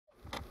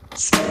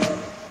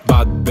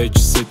Bad bitch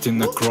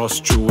sitting across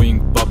chewing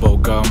bubble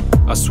gum.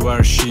 I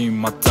swear she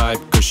my type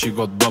cause she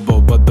got bubble,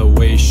 but the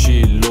way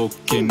she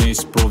looking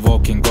is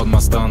provoking. God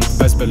must stand,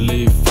 best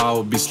believe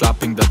I'll be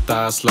slapping that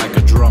ass like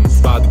a drum.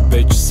 Bad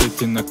bitch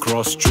sitting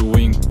across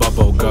chewing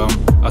bubble gum.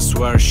 I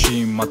swear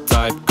she my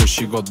type cause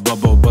she got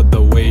bubble, but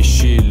the way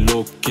she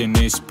looking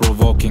is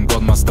provoking.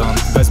 God must stand,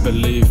 best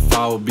believe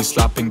I'll be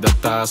slapping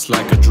that ass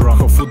like a drum.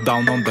 Her foot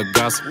down on the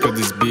gas, cause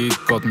this beat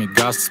got me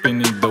gassed.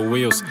 Spinning the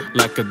wheels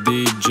like a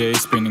DJ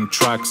spinning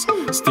tracks.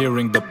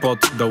 Steering the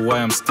pot the way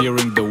I'm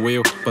steering the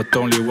wheel, but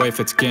only way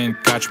it can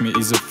catch me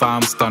is if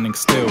I'm standing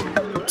still.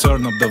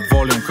 Turn up the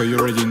volume cause you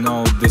already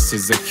know this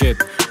is a hit.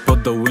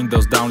 Put the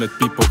windows down, let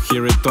people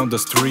hear it on the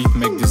street.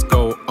 Make this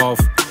go off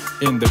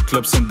in the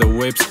clubs and the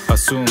whips.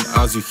 As soon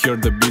as you hear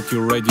the beat,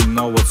 you already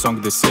know what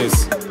song this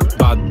is.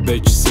 Bad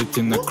bitch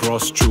sitting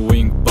across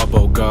chewing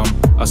bubble gum.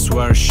 I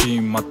swear she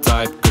my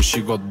type cause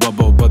she got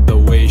bubble, but the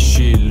way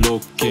she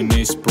looking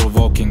is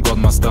provoking. God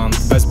must stand,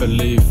 best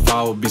believe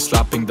I'll be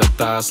slapping that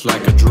ass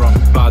like a drum.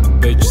 Bad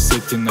bitch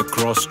sitting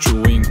across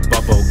chewing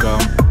bubble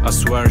gum. I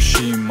swear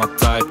she my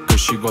type cause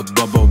she got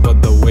bubble,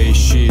 but the way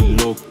she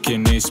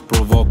looking is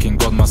provoking.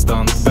 God must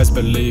stand, best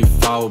believe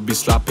I'll be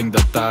slapping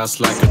that ass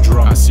like a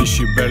drum. I see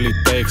she barely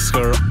takes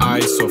her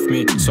eyes off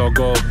me, so I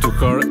go up to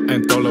her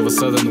and all of a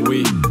sudden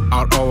we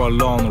are all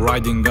alone,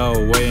 riding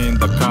away in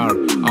the car.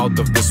 Out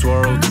of this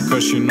world,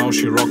 cause she knows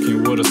she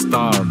rocking with a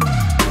star.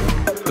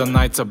 The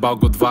night's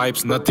about good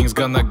vibes, nothing's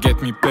gonna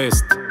get me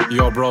pissed.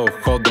 Yo bro,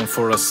 hold on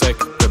for a sec,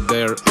 cause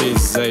there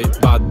is a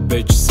bad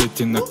bitch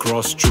sitting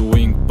across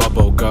chewing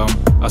bubble gum.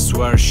 I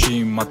swear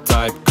she my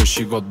type cause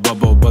she got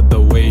bubble, but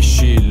the way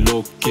she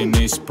looking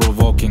is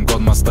provoking.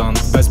 God must stand,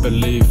 best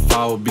believe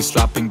I'll be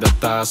slapping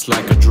that ass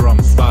like a drum.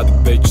 Bad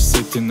bitch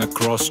sitting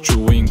across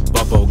chewing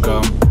bubble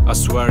gum. I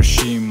swear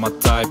she my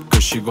type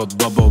cause she got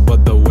bubble,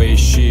 but the way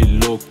she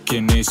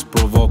looking is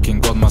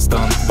provoking. God must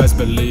stand, best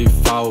believe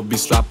I'll be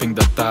slapping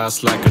that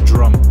ass like a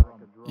drum.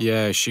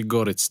 Yeah, she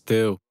got it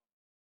still.